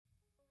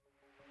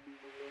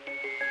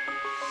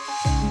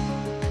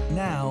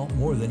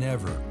more than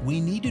ever, we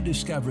need to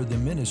discover the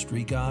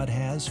ministry God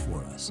has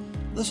for us.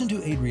 Listen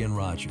to Adrian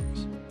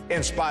Rogers.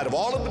 In spite of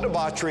all of the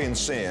debauchery and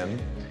sin,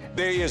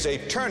 there is a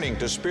turning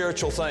to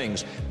spiritual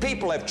things.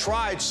 People have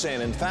tried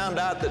sin and found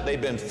out that they've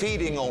been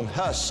feeding on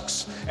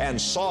husks and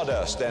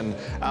sawdust, and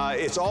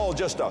it's all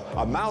just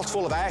a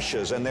mouthful of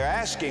ashes, and they're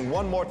asking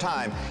one more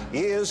time,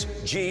 is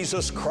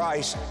Jesus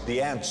Christ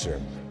the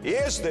answer?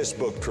 Is this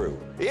book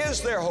true? Is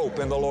there hope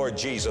in the Lord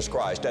Jesus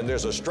Christ? And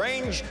there's a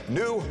strange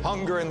new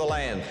hunger in the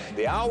land.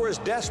 The hour is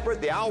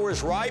desperate, the hour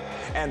is ripe,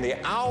 and the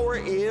hour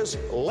is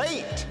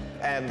late.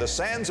 And the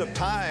sands of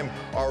time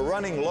are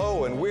running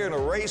low, and we're in a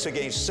race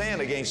against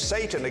sin, against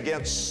Satan,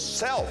 against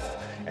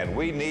self. And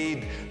we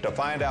need to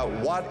find out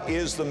what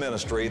is the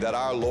ministry that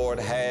our Lord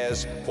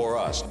has for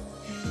us.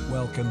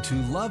 Welcome to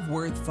Love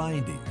Worth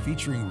Finding,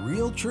 featuring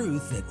real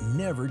truth that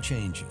never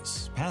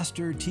changes.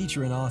 Pastor,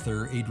 teacher, and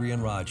author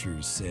Adrian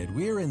Rogers said,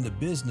 "We are in the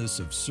business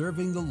of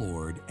serving the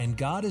Lord, and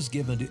God has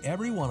given to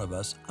every one of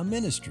us a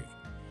ministry.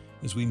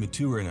 As we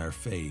mature in our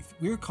faith,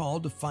 we are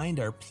called to find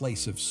our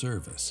place of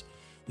service.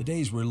 The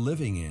days we're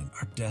living in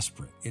are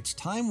desperate. It's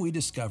time we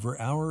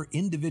discover our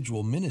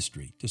individual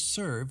ministry to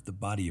serve the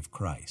body of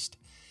Christ.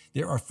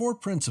 There are 4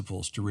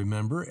 principles to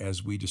remember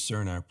as we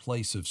discern our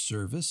place of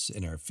service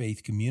in our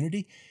faith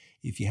community.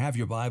 If you have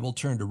your Bible,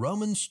 turn to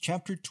Romans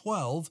chapter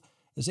 12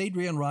 as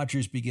Adrian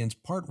Rogers begins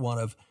part 1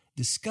 of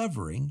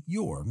Discovering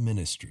Your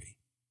Ministry.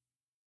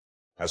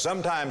 Now,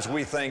 sometimes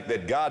we think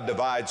that God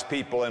divides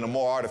people in a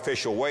more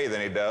artificial way than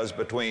He does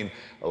between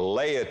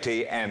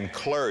laity and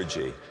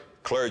clergy.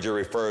 Clergy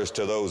refers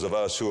to those of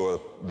us who are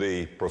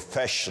the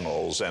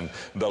professionals, and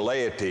the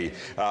laity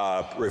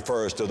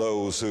refers to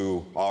those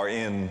who are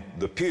in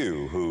the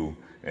pew, who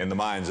in the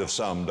minds of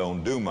some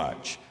don't do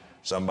much.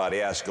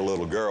 Somebody asked a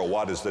little girl,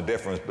 what is the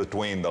difference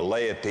between the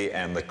laity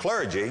and the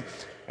clergy?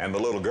 And the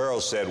little girl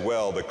said,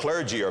 well, the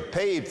clergy are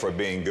paid for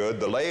being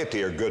good, the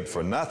laity are good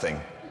for nothing.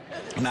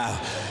 Now,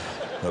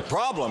 the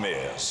problem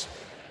is,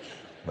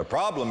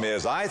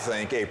 I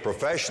think, a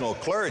professional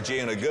clergy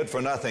and a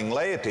good-for-nothing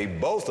laity,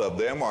 both of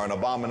them are an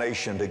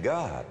abomination to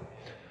God.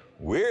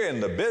 We're in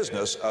the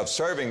business of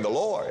serving the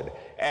Lord,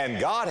 and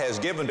God has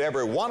given to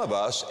every one of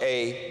us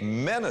a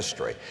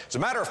ministry. As a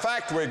matter of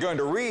fact, we're going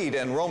to read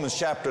in Romans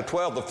chapter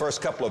 12, the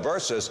first couple of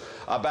verses,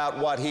 about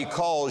what he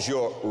calls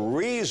your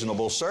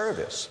reasonable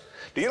service.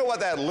 Do you know what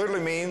that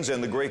literally means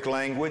in the Greek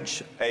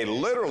language? A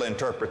literal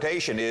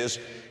interpretation is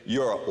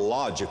your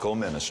logical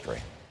ministry.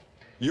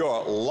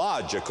 Your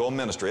logical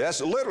ministry. That's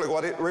literally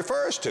what it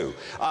refers to.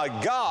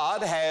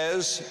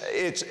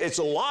 It's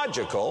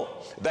logical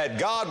that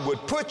God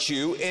would put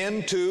you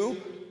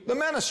into the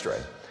ministry.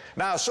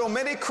 Now, so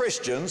many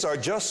Christians are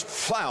just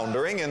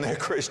floundering in their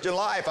Christian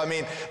life. I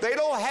mean, they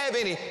don't have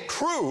any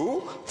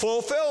true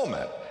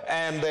fulfillment.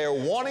 And they're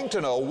wanting to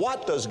know,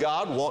 what does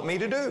God want me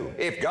to do?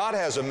 If God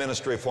has a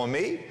ministry for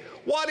me,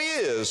 what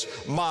is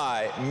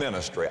my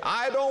ministry?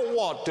 I don't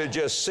want to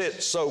just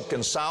sit, soak,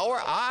 and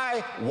sour.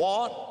 I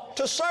want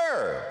to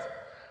serve.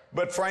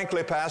 But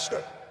frankly,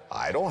 Pastor,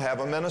 I don't have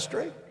a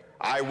ministry.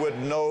 I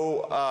wouldn't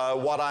know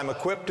what I'm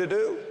equipped to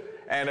do.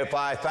 And if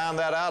I found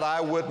that out,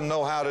 I wouldn't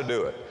know how to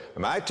do it. I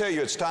mean, I tell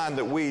you, it's time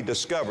that we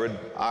discovered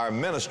our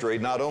ministry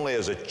not only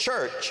as a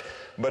church,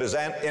 but as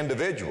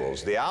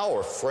individuals. The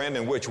hour, friend,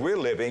 in which we're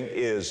living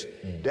is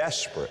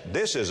desperate.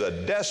 This is a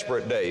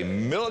desperate day.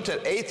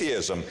 Militant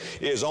atheism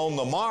is on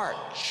the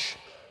march.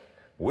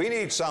 We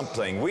need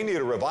something. We need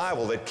a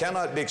revival that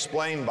cannot be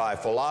explained by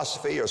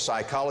philosophy or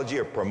psychology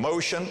or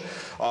promotion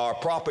or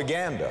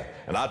propaganda.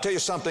 And I'll tell you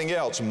something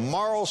else.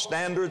 Moral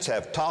standards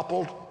have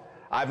toppled.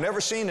 I've never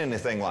seen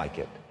anything like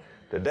it.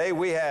 Today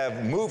we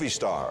have movie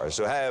stars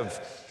who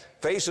have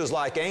faces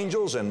like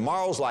angels and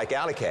morals like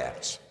alley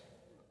cats.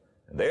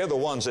 They're the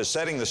ones that are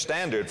setting the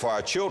standard for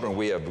our children.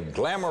 We have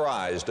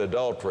glamorized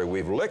adultery.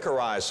 We've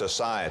liquorized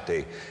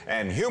society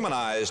and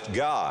humanized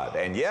God.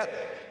 And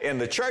yet, in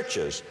the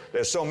churches,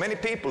 there's so many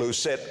people who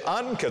sit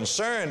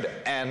unconcerned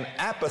and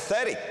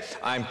apathetic.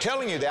 I'm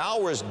telling you, the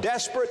hour is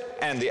desperate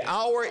and the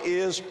hour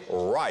is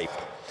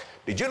ripe.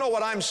 Did you know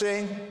what I'm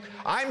seeing?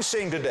 I'm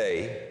seeing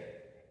today,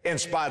 in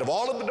spite of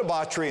all of the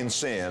debauchery and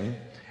sin,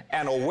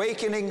 an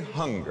awakening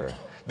hunger.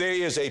 There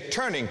is a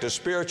turning to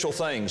spiritual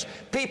things.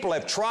 People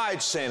have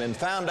tried sin and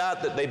found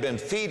out that they've been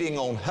feeding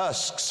on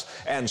husks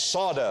and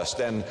sawdust,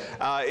 and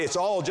it's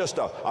all just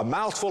a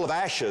mouthful of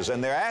ashes,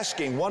 and they're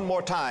asking one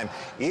more time,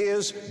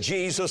 is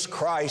Jesus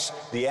Christ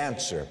the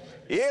answer?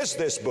 Is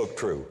this book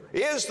true?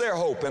 Is there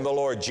hope in the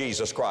Lord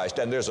Jesus Christ?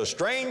 And there's a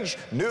strange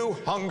new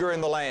hunger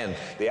in the land.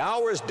 The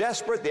hour is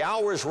desperate, the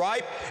hour is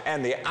ripe,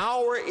 and the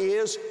hour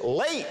is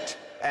late.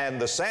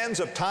 And the sands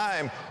of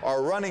time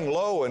are running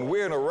low, and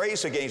we're in a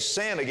race against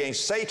sin,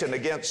 against Satan,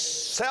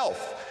 against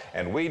self.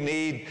 And we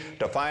need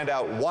to find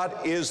out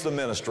what is the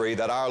ministry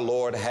that our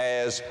Lord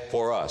has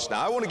for us.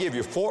 Now, I want to give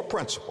you 4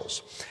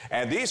 principles.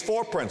 And these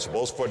 4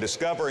 principles for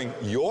discovering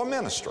your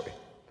ministry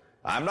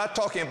I'm not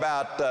talking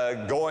about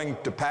going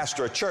to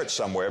pastor a church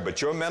somewhere,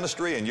 but your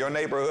ministry in your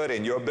neighborhood,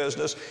 in your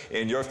business,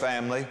 in your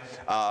family,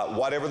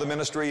 whatever the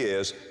ministry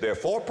is, there are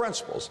 4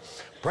 principles.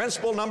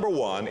 Principle number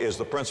 1 is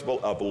the principle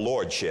of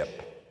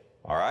lordship.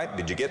 All right,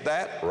 did you get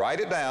that?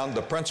 Write it down,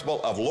 the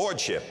principle of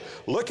lordship.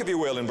 Look, if you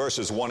will, in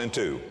verses 1 and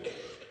 2.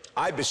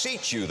 I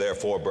beseech you,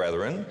 therefore,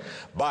 brethren,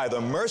 by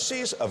the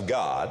mercies of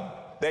God,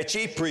 that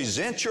ye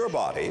present your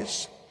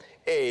bodies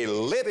a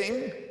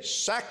living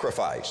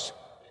sacrifice,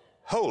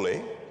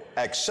 holy,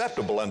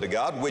 acceptable unto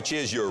God, which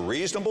is your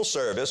reasonable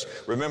service.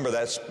 Remember,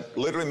 that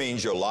literally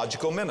means your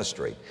logical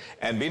ministry.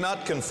 And be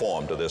not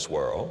conformed to this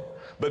world,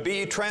 but be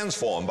ye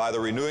transformed by the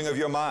renewing of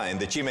your mind,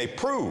 that ye may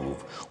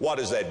prove what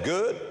is that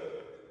good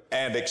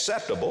and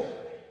acceptable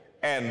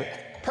and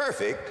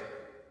perfect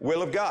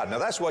will of God. Now,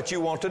 that's what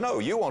you want to know.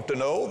 You want to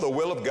know the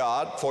will of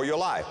God for your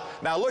life.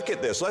 Now, look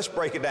at this. Let's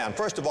break it down.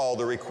 First of all,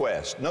 the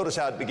request. Notice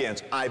how it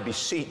begins. I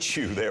beseech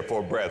you,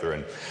 therefore,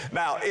 brethren.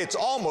 Now, it's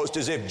almost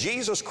as if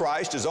Jesus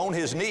Christ is on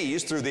his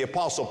knees through the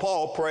Apostle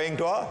Paul praying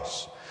to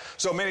us.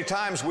 So many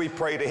times we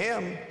pray to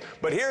him,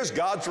 but here's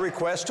God's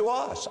request to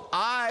us.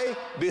 I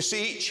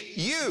beseech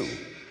you.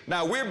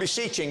 Now, we're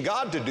beseeching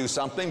God to do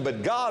something,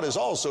 but God is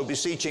also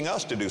beseeching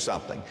us to do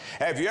something.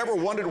 Have you ever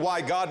wondered why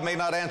God may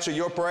not answer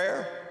your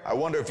prayer? I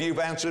wonder if you've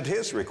answered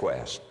his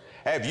request.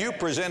 Have you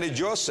presented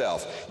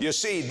yourself? You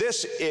see,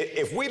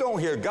 if we don't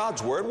hear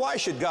God's word, why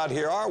should God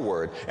hear our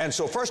word? And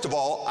so, first of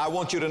all, I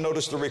want you to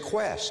notice the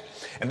request.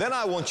 And then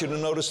I want you to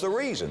notice the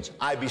reasons.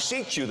 I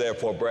beseech you,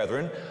 therefore,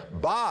 brethren,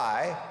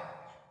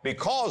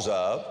 because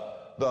of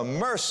the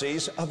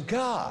mercies of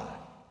God.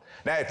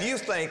 Now, if you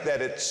think that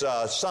it's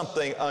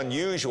something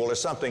unusual or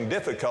something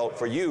difficult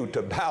for you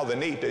to bow the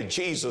knee to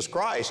Jesus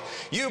Christ,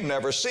 you've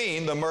never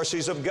seen the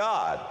mercies of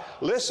God.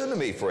 Listen to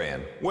me,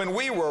 friend. When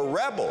we were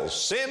rebels,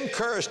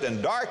 sin-cursed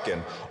and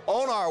darkened,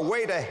 on our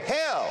way to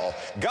hell,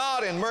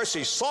 God in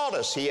mercy sought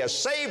us. He has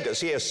saved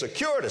us. He has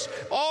secured us.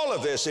 All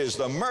of this is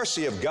the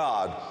mercy of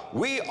God.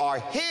 We are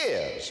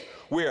his.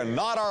 We are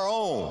not our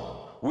own.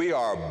 We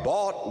are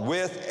bought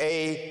with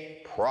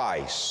a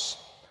price.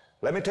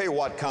 Let me tell you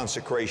what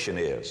consecration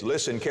is.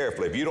 Listen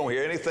carefully. If you don't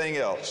hear anything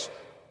else,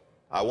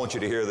 I want you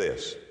to hear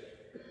this.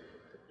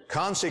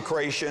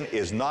 Consecration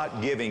is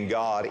not giving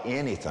God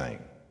anything.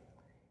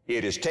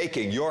 It is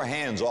taking your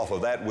hands off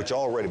of that which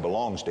already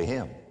belongs to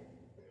him.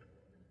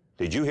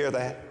 Did you hear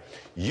that?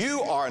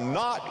 You are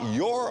not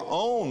your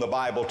own, the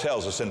Bible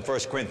tells us in 1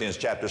 Corinthians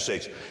chapter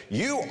 6.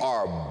 You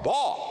are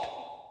bought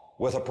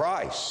with a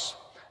price.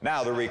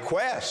 Now, the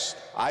request,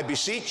 I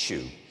beseech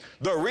you.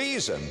 The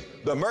reason,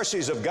 the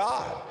mercies of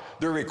God.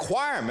 The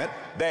requirement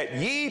that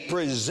ye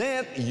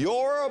present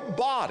your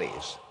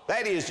bodies.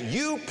 That is,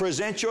 you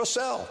present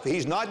yourself.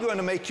 He's not going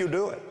to make you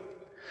do it.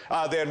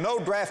 There are no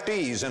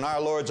draftees in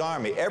our Lord's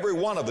army. Every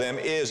one of them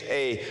is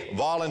a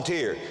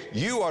volunteer.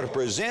 You are to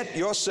present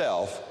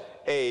yourself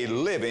a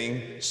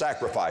living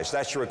sacrifice.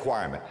 That's your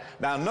requirement.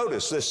 Now,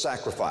 notice this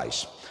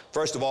sacrifice.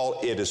 First of all,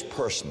 it is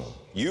personal.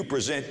 You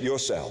present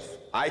yourself.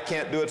 I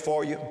can't do it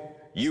for you.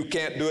 You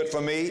can't do it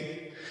for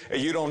me.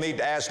 You don't need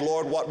to ask,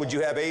 Lord, what would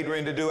you have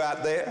Adrian to do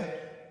out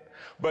there?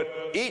 But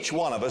each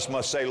one of us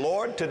must say,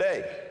 Lord,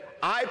 today,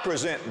 I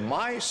present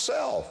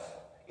myself.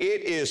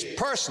 It is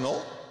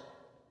personal.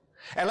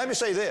 And let me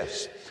say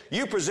this.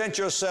 You present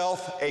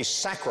yourself a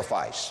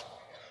sacrifice.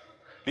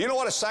 Do you know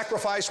what a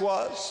sacrifice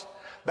was?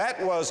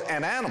 That was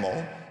an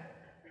animal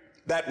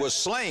that was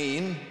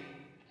slain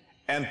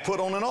and put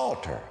on an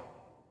altar.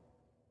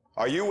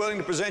 Are you willing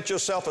to present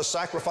yourself a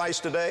sacrifice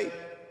today?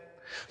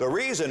 The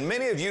reason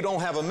many of you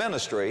don't have a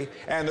ministry,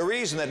 and the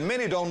reason that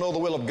many don't know the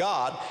will of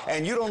God,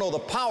 and you don't know the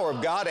power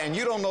of God, and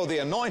you don't know the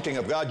anointing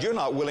of God, you're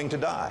not willing to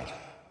die.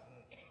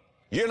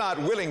 You're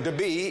not willing to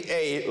be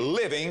a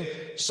living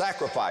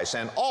sacrifice.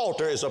 An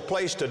altar is a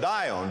place to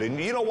die on. And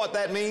you know what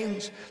that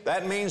means?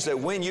 That means that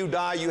when you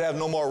die, you have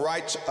no more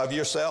rights of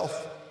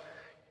yourself.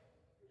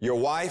 Your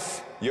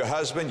wife, your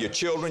husband, your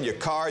children, your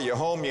car, your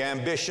home, your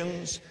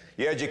ambitions,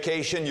 your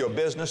education, your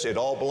business, it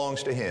all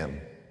belongs to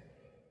him.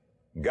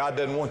 God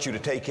doesn't want you to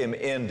take him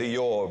into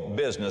your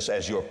business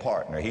as your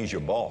partner. He's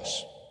your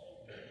boss.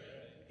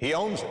 He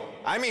owns it.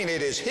 I mean,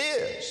 it is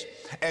his.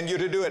 And you're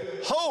to do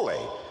it wholly.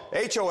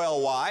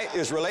 H-O-L-Y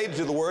is related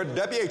to the word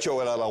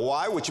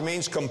W-H-O-L-L-Y, which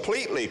means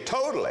completely,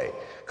 totally,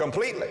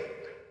 completely.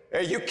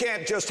 You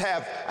can't just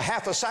have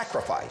half a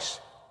sacrifice.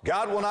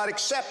 God will not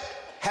accept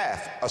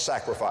half a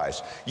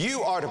sacrifice.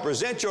 You are to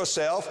present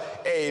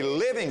yourself a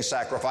living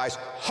sacrifice,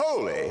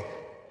 holy,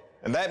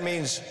 and that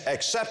means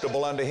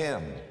acceptable unto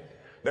him.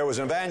 There was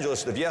an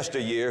evangelist of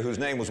yesteryear whose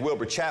name was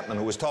Wilbur Chapman,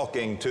 who was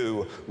talking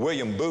to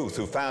William Booth,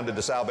 who founded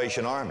the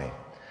Salvation Army.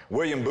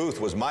 William Booth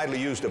was mightily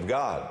used of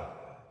God.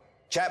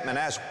 Chapman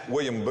asked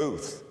William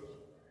Booth,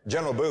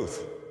 General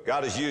Booth,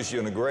 God has used you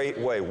in a great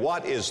way.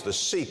 What is the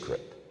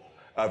secret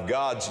of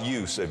God's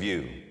use of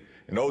you?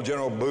 And old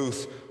General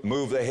Booth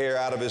moved the hair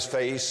out of his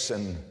face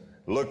and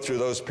looked through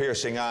those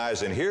piercing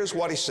eyes, and here's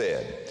what he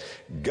said.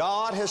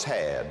 God has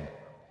had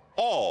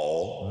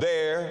all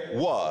there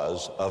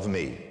was of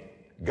me.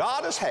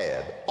 God has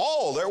had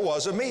all there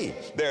was of me.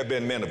 There have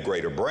been men of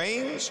greater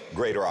brains,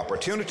 greater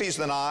opportunities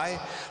than I,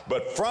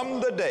 but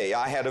from the day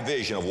I had a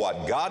vision of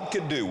what God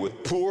could do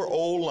with poor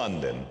old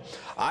London,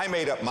 I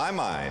made up my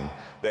mind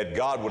that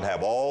God would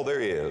have all there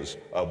is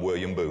of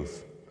William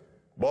Booth.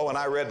 Boy, when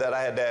I read that,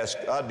 I had to ask,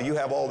 God, do you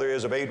have all there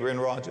is of Adrian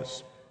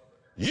Rogers?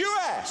 You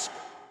ask,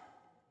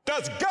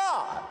 does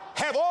God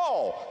have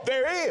all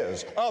there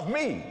is of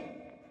me?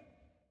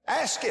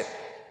 Ask it.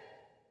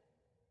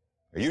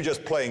 Are you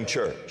just playing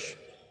church?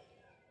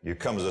 You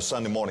come as a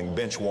Sunday morning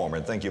bench warmer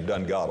and think you've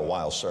done God a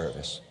wild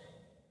service.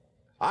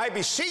 I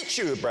beseech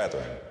you,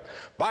 brethren,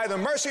 by the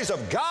mercies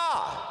of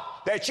God,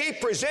 that ye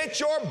present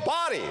your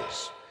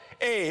bodies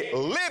a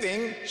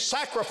living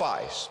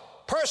sacrifice,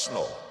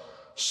 personal,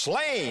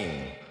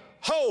 slain,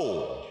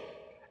 whole,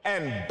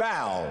 and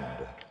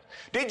bound.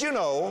 Did you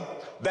know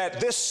that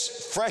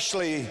this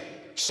freshly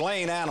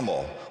slain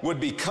animal would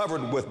be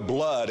covered with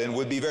blood and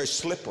would be very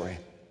slippery?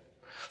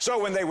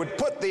 So when they would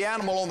put the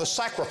animal on the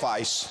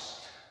sacrifice,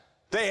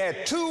 they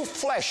had 2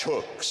 flesh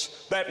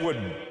hooks that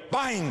would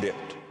bind it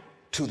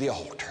to the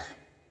altar,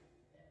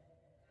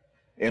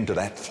 into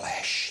that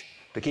flesh,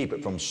 to keep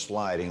it from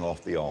sliding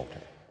off the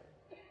altar.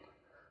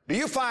 Do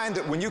you find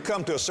that when you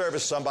come to a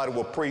service, somebody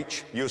will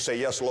preach, you'll say,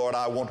 yes, Lord,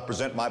 I want to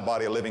present my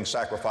body a living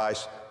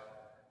sacrifice,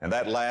 and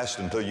that lasts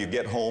until you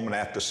get home and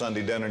after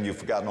Sunday dinner and you've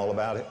forgotten all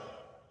about it?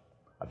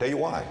 I'll tell you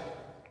why.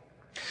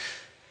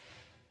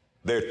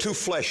 There are 2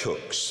 flesh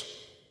hooks.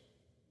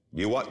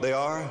 You know what they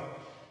are?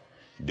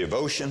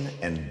 Devotion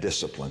and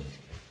discipline.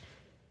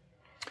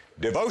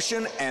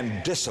 Devotion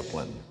and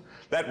discipline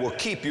that will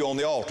keep you on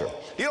the altar.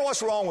 You know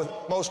what's wrong with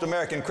most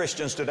American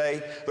Christians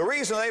today? The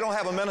reason they don't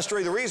have a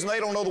ministry, the reason they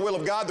don't know the will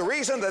of God, the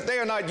reason that they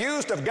are not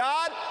used of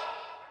God,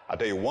 I'll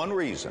tell you one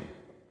reason: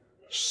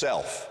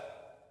 self.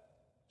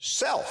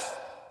 Self.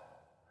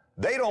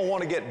 They don't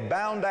want to get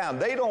bound down.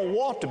 They don't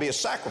want to be a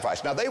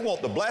sacrifice. Now, they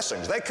want the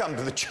blessings. They come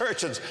to the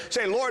church and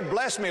say, Lord,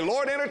 bless me.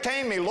 Lord,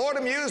 entertain me. Lord,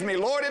 amuse me.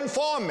 Lord,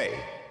 inform me.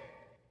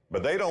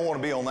 But they don't want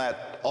to be on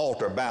that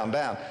altar bound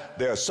down.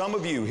 There are some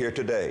of you here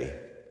today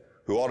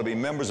who ought to be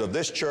members of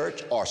this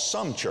church or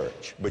some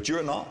church, but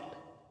you're not.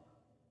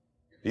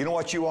 You know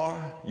what you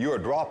are? You're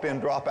a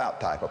drop-in,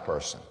 drop-out type of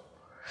person.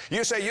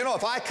 You say, you know,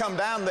 if I come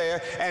down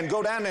there and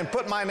go down and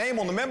put my name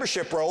on the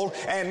membership roll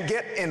and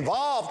get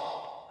involved,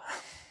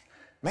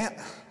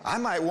 man, I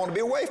might want to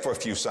be away for a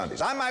few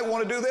Sundays. I might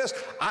want to do this.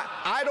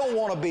 I don't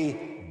want to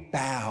be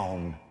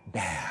bound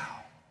down.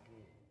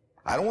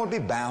 I don't want to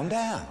be bound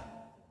down.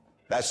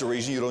 That's the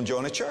reason you don't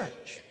join a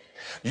church.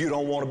 You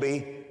don't want to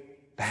be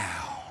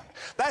bound.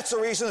 That's the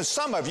reason that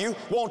some of you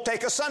won't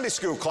take a Sunday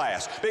school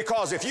class,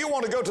 because if you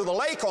want to go to the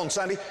lake on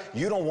Sunday,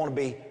 you don't want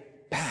to be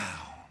bound.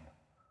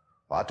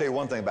 Well, I'll tell you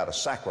one thing about a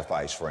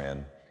sacrifice,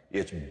 friend.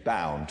 It's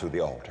bound to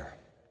the altar.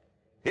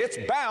 It's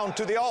bound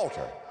to the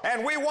altar.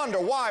 And we wonder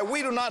why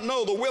we do not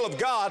know the will of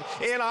God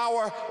in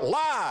our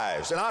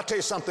lives. And I'll tell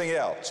you something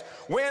else.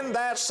 When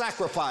that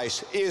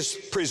sacrifice is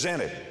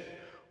presented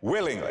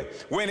willingly,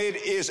 when it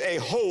is a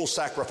whole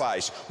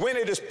sacrifice, when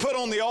it is put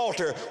on the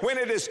altar, when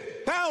it is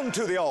bound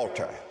to the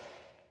altar,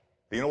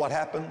 do you know what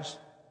happens?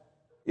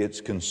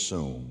 It's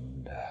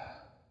consumed.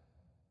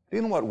 Do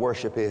you know what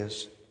worship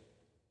is?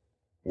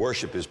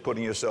 Worship is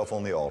putting yourself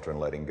on the altar and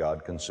letting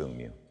God consume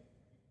you.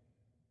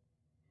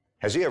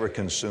 Has He ever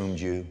consumed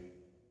you?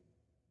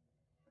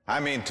 I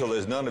mean, till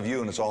there's none of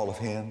you and it's all of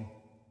Him.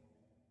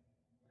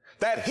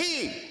 That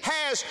He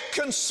has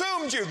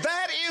consumed you.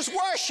 That is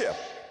worship.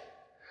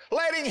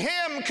 Letting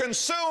Him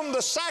consume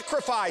the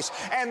sacrifice.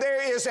 And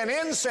there is an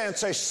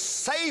incense, a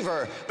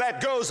savor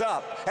that goes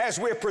up as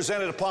we're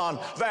presented upon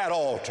that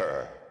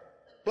altar.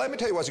 Let me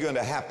tell you what's going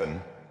to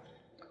happen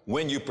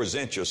when you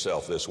present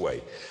yourself this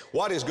way.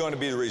 What is going to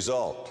be the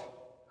result?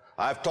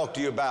 I've talked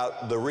to you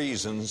about the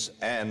reasons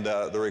and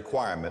the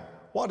requirement.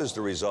 What is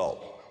the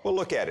result? Well,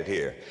 look at it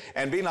here.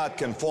 And be not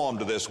conformed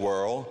to this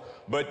world,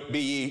 but be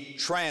ye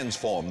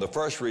transformed. The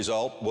first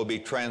result will be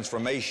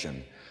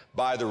transformation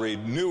by the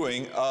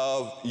renewing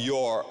of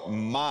your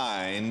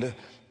mind.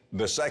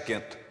 The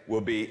second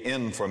will be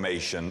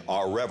information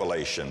or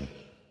revelation.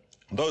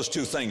 Those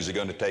 2 things are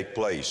going to take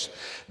place.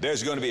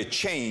 There's going to be a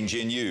change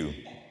in you.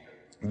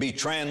 Be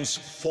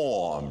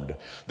transformed.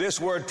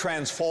 This word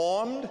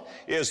transformed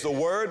is the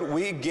word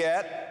we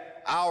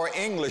get our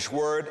English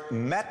word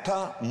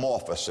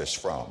metamorphosis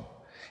from.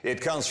 It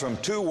comes from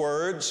 2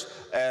 words,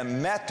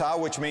 meta,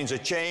 which means a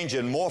change,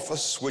 and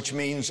morphos, which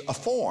means a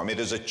form. It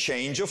is a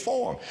change of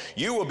form.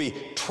 You will be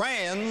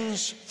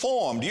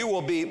transformed. You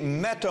will be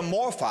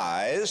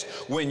metamorphized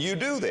when you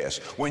do this.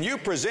 When you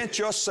present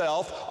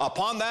yourself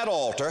upon that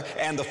altar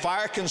and the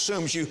fire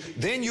consumes you,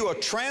 then you are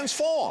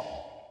transformed.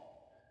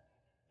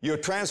 You're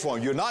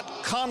transformed. You're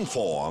not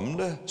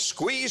conformed,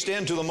 squeezed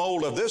into the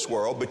mold of this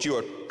world, but you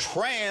are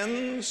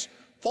transformed.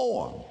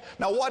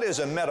 Now, what is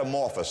a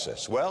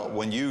metamorphosis? Well,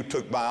 when you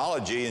took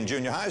biology in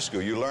junior high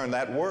school, you learned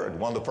that word.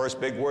 One of the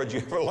first big words you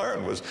ever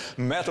learned was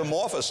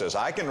metamorphosis.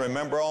 I can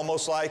remember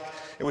almost like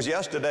it was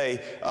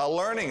yesterday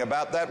learning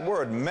about that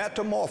word,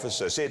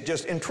 metamorphosis. It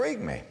just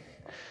intrigued me.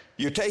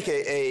 You take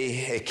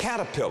a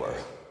caterpillar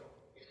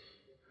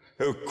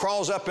who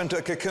crawls up into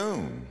a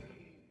cocoon,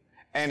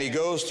 and he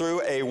goes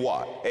through a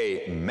what?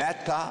 A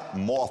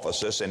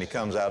metamorphosis, and he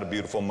comes out a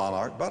beautiful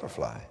monarch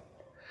butterfly.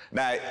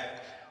 Now,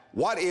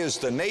 what is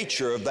the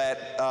nature of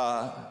that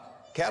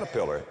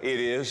caterpillar? It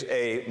is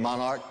a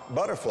monarch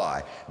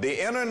butterfly.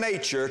 The inner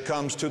nature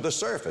comes to the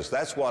surface.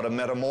 That's what a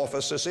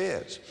metamorphosis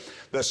is.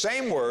 The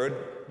same word,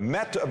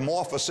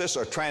 metamorphosis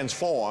or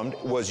transformed,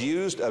 was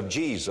used of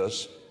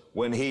Jesus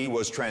when he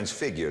was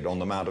transfigured on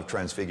the Mount of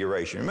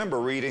Transfiguration.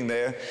 Remember reading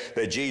there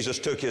that Jesus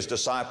took his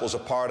disciples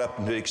apart up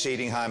into the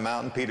exceeding high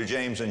mountain, Peter,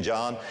 James, and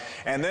John.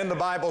 And then the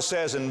Bible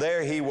says, and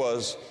there he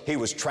was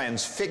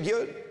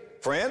transfigured.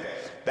 Friend,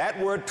 that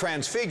word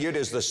transfigured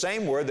is the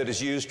same word that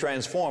is used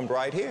transformed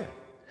right here.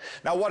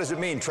 Now, what does it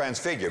mean,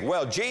 transfigured?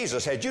 Well,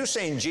 Jesus, had you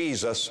seen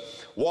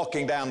Jesus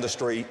walking down the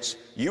streets,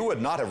 you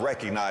would not have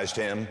recognized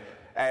him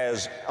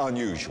as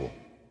unusual.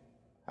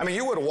 I mean,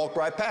 you would have walked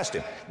right past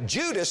him.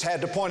 Judas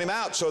had to point him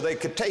out so they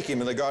could take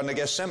him in the Garden of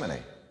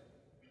Gethsemane.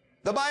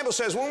 The Bible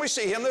says when we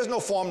see him, there's no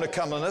form to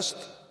comeliness,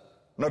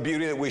 no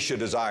beauty that we should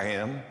desire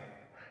him.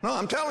 No,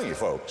 I'm telling you,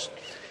 folks,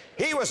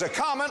 he was a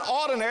common,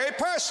 ordinary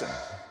person.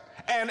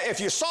 And if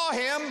you saw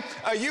him,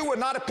 you would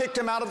not have picked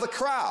him out of the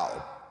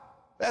crowd.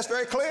 That's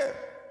very clear.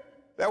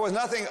 There was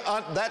nothing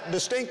that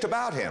distinct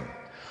about him.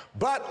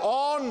 But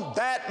on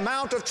that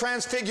Mount of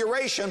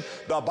Transfiguration,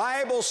 the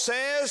Bible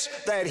says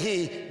that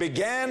he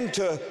began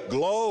to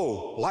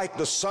glow like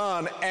the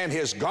sun, and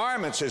his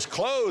garments, his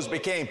clothes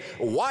became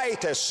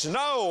white as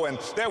snow, and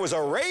there was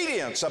a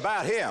radiance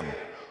about him.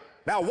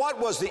 Now, what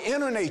was the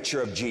inner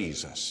nature of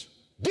Jesus?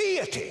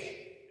 Deity.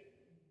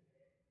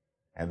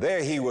 And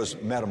there he was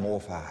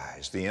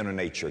metamorphized. The inner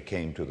nature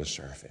came to the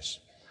surface.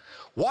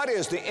 What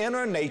is the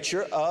inner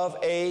nature of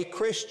a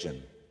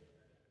Christian?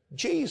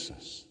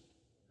 Jesus.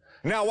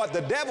 Now, what the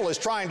devil is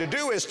trying to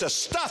do is to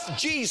stuff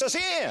Jesus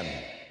in.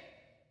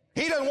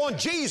 He doesn't want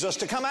Jesus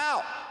to come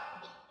out.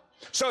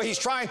 So he's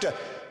trying to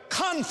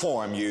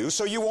conform you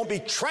so you won't be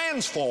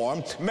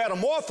transformed,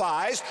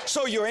 metamorphized,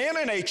 so your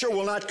inner nature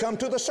will not come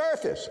to the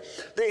surface.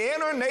 The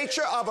inner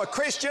nature of a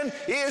Christian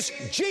is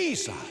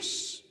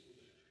Jesus.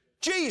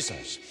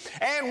 Jesus.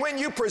 And when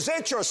you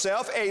present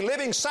yourself a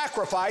living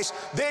sacrifice,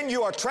 then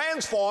you are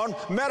transformed,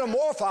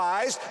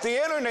 metamorphized.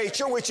 The inner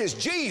nature, which is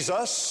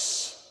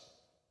Jesus,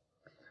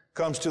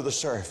 comes to the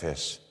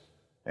surface,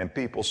 and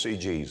people see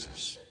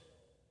Jesus.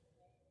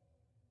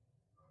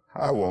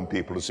 I want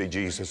people to see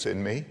Jesus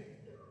in me.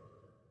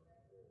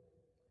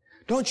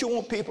 Don't you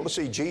want people to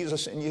see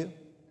Jesus in you?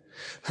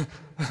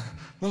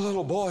 The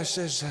little boy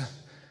says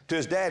to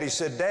his dad, he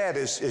said, "Dad,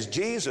 is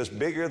Jesus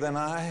bigger than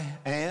I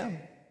am?"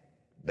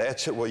 Dad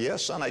said, "Well,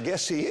 yes, son, I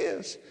guess he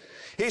is."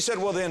 He said,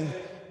 "Well, then,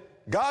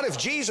 God, if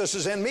Jesus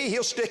is in me,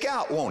 he'll stick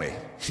out, won't he?"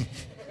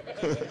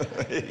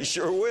 He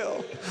sure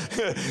will.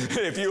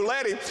 If you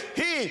let him,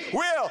 he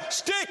will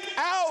stick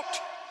out.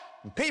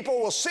 People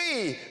will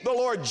see the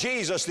Lord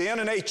Jesus. The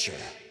inner nature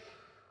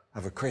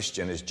of a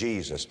Christian is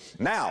Jesus.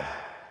 Now,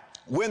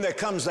 when there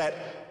comes that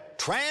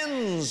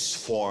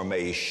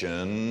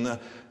transformation,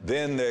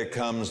 then there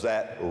comes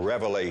that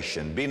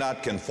revelation. Be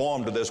not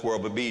conformed to this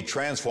world, but be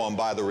transformed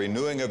by the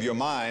renewing of your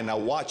mind. Now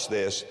watch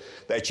this,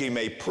 that ye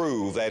may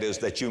prove, that is,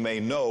 that you may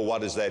know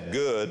what is that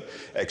good,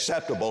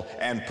 acceptable,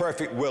 and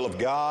perfect will of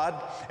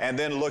God. And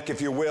then look, if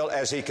you will,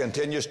 as he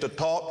continues to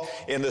talk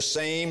in the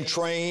same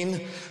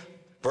train.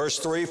 Verse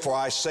 3, "For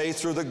I say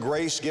through the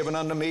grace given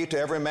unto me to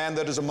every man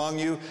that is among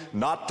you,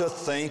 not to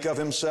think of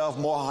himself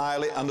more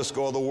highly,"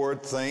 underscore the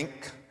word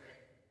think,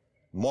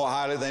 more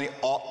highly than he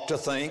ought to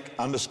think,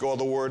 underscore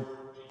the word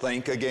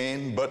think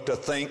again, "but to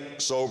think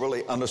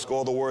soberly,"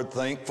 underscore the word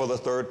think for the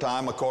third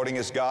time, "according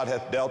as God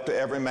hath dealt to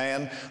every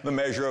man the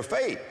measure of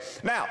faith."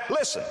 Now,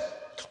 listen,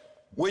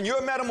 when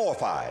you're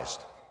metamorphized,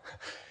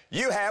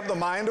 you have the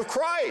mind of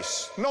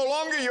Christ. No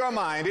longer your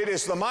mind, it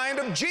is the mind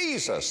of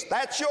Jesus.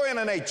 That's your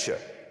inner nature.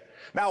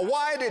 Now,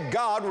 why did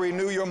God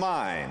renew your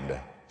mind?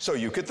 So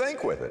you could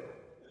think with it.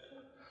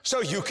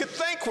 So you could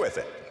think with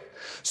it.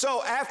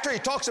 So after he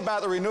talks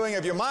about the renewing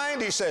of your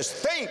mind, he says,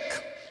 think,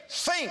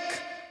 think,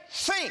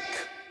 think.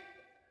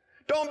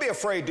 Don't be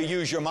afraid to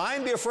use your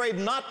mind. Be afraid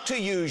not to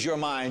use your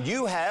mind.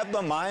 You have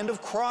the mind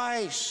of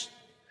Christ.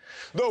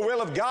 The will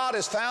of God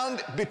is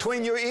found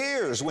between your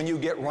ears when you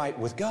get right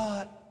with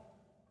God.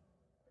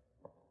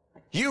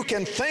 You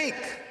can think,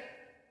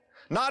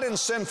 not in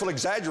sinful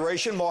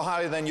exaggeration more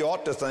highly than you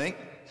ought to think,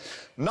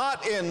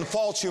 not in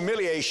false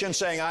humiliation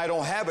saying I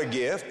don't have a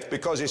gift,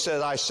 because he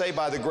says I say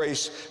by the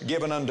grace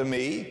given unto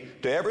me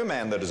to every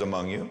man that is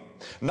among you,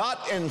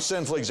 not in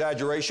sinful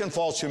exaggeration,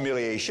 false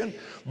humiliation,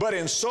 but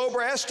in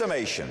sober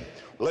estimation.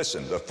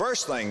 Listen, the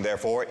first thing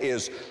therefore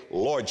is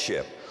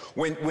lordship.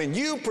 When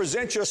you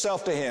present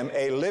yourself to him,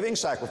 a living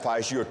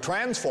sacrifice, you're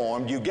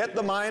transformed, you get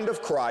the mind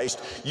of Christ,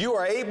 you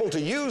are able to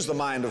use the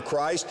mind of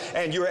Christ,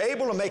 and you're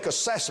able to make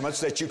assessments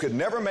that you could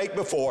never make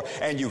before,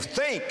 and you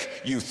think,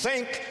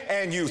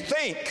 and you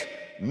think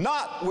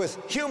not with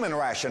human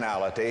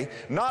rationality,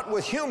 not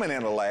with human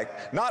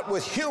intellect, not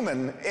with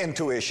human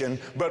intuition,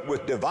 but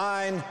with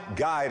divine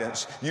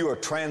guidance. You are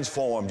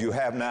transformed. You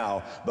have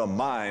now the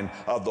mind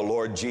of the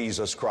Lord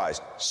Jesus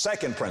Christ.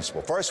 Second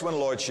principle. First one,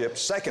 lordship.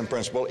 Second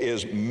principle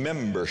is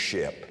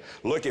membership.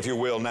 Look, if you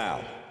will,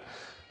 now.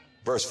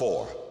 Verse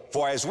 4.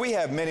 For as we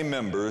have many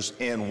members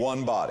in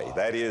one body,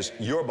 that is,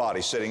 your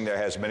body sitting there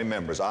has many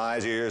members,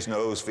 eyes, ears,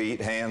 nose, feet,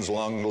 hands,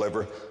 lung,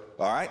 liver,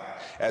 all right?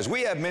 As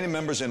we have many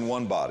members in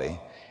one body,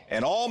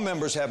 and all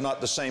members have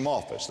not the same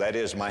office. That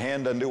is, my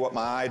hand doesn't do what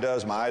my eye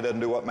does, my eye doesn't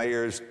do what my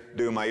ears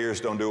do, my ears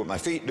don't do what my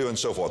feet do, and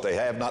so forth. They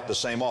have not the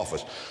same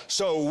office.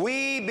 So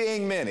we,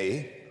 being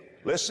many,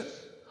 listen,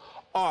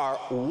 are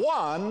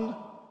one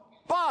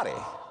body.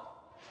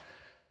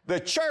 The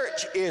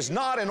church is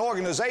not an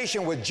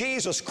organization with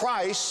Jesus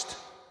Christ,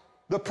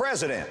 the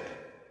president.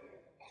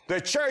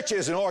 The church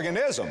is an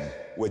organism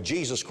with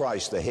Jesus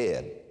Christ, the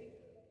head.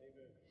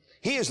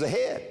 He is the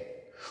head.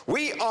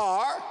 We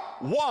are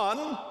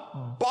one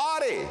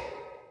body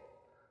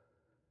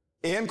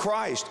in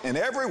Christ, and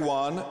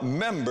everyone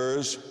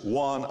members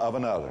one of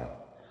another.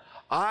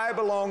 I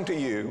belong to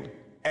you,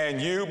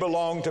 and you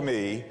belong to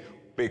me,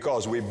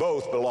 because we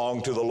both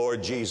belong to the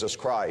Lord Jesus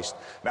Christ.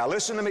 Now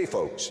listen to me,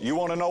 folks. You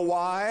want to know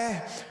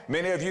why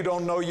many of you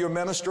don't know your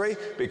ministry?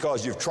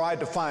 Because you've tried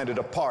to find it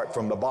apart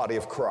from the body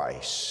of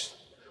Christ.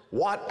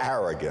 What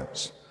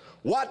arrogance,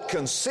 what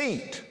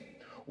conceit,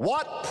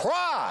 what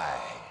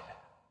pride.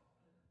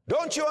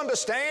 Don't you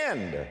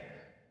understand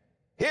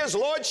His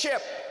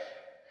lordship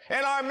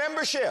and our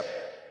membership?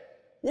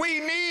 We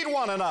need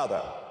one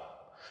another.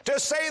 To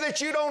say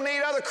that you don't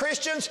need other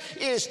Christians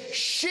is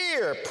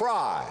sheer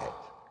pride,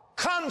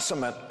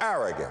 consummate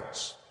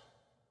arrogance.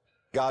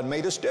 God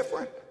made us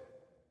different.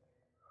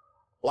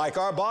 Like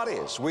our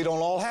bodies, we don't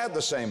all have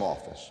the same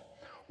office.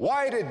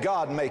 Why did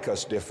God make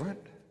us different?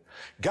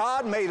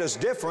 God made us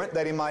different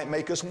that He might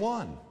make us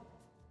one.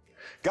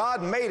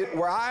 God made it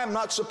where I am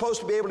not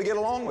supposed to be able to get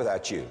along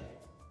without you.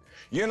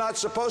 You're not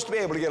supposed to be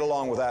able to get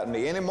along without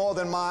me any more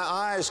than my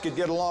eyes could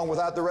get along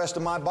without the rest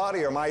of my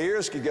body, or my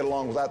ears could get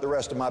along without the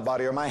rest of my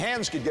body, or my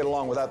hands could get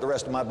along without the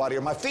rest of my body,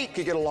 or my feet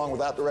could get along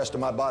without the rest of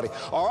my body,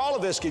 or all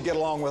of this could get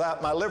along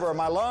without my liver or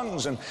my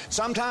lungs. And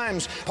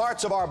sometimes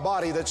parts of our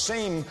body that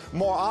seem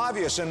more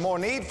obvious and more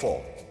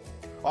needful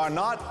are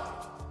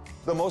not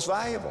the most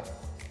valuable.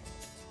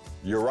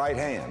 Your right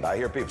hand. I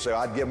hear people say,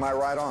 I'd give my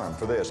right arm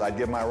for this, I'd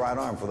give my right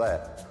arm for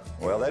that.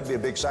 Well, that'd be a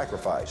big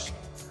sacrifice.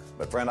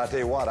 But friend, I tell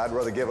you what, I'd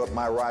rather give up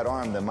my right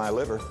arm than my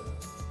liver.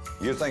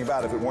 You'd think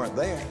about it if it weren't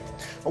there.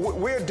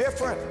 We're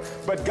different,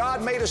 but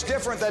God made us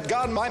different that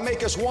God might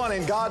make us one,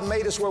 and God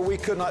made us where we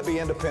could not be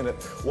independent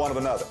one of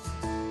another.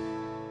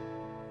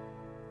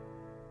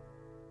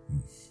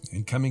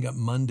 And coming up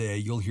Monday,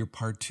 you'll hear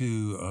part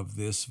 2 of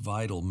this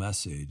vital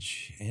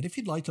message. And if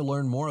you'd like to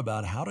learn more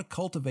about how to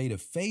cultivate a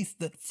faith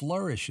that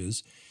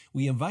flourishes,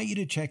 we invite you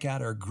to check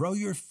out our Grow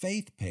Your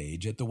Faith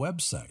page at the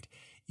website.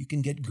 You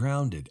can get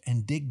grounded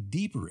and dig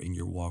deeper in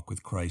your walk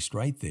with Christ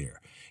right there.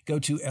 Go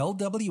to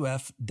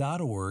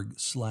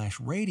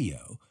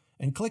lwf.org/radio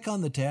and click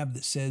on the tab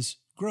that says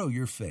Grow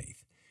Your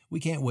Faith.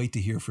 We can't wait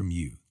to hear from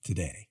you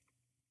today.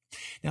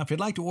 Now, if you'd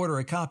like to order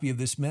a copy of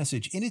this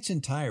message in its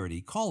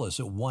entirety, call us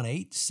at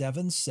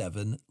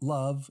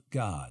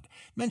 1-877-LOVE-GOD.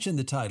 Mention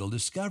the title,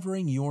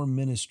 Discovering Your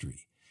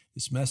Ministry.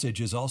 This message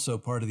is also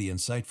part of the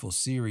insightful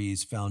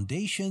series,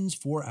 Foundations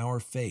for Our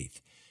Faith,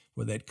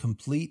 for that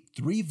complete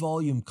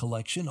 3-volume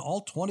collection,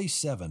 all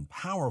 27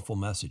 powerful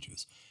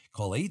messages.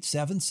 Call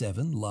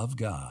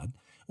 877-LOVE-GOD,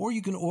 or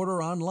you can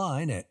order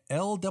online at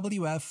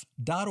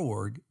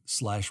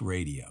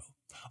lwf.org/radio.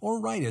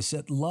 Or write us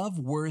at Love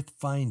Worth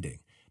Finding,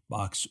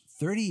 Box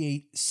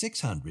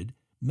 38600,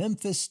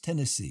 Memphis,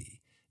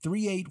 Tennessee,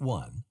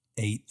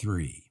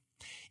 38183.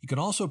 You can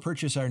also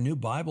purchase our new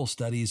Bible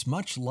studies,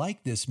 much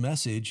like this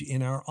message,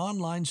 in our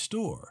online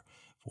store.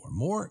 For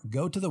more,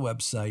 go to the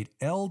website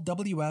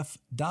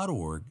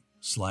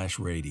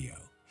lwf.org/radio.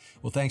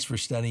 Well, thanks for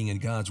studying in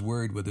God's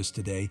Word with us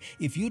today.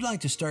 If you'd like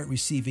to start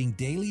receiving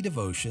daily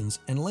devotions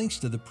and links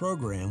to the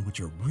program, which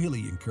are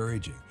really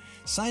encouraging,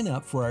 sign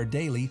up for our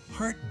daily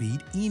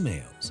Heartbeat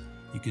emails.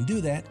 You can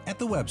do that at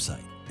the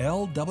website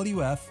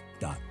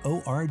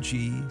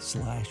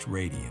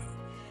lwf.org/radio.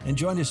 And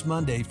join us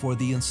Monday for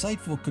the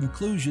insightful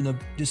conclusion of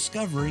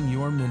Discovering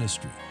Your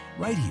Ministry,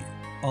 right here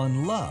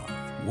on Love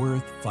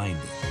Worth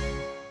Finding.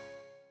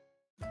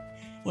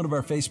 One of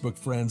our Facebook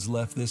friends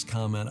left this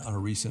comment on a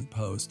recent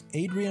post.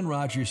 Adrian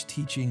Rogers'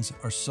 teachings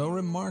are so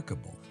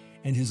remarkable,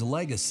 and his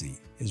legacy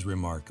is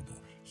remarkable.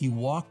 He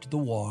walked the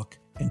walk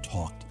and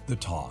talked the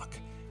talk.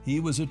 He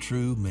was a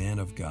true man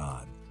of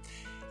God.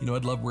 You know,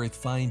 at Love Worth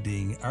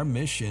Finding, our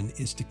mission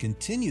is to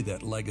continue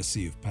that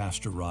legacy of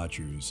Pastor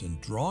Rogers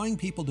and drawing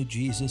people to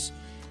Jesus,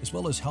 as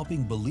well as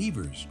helping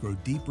believers grow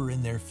deeper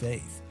in their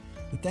faith.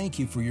 But thank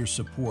you for your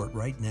support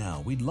right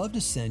now. We'd love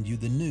to send you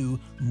the new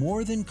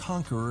More Than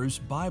Conquerors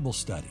Bible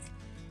study.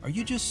 Are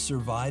you just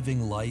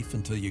surviving life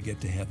until you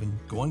get to heaven,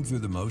 going through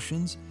the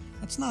motions?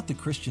 That's not the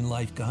Christian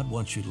life God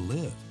wants you to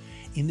live.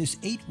 In this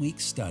 8-week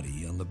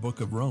study on the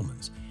book of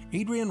Romans,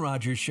 Adrian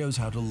Rogers shows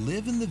how to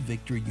live in the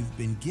victory you've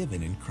been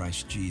given in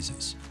Christ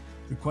Jesus.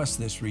 Request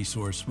this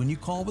resource when you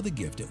call with a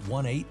gift at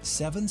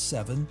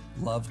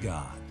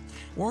 1-877-LOVE-GOD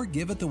or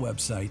give at the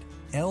website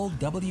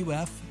lwf.org/radio.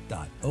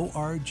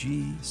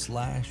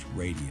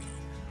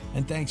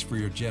 And thanks for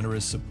your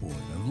generous support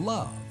of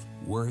Love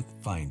Worth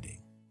Finding.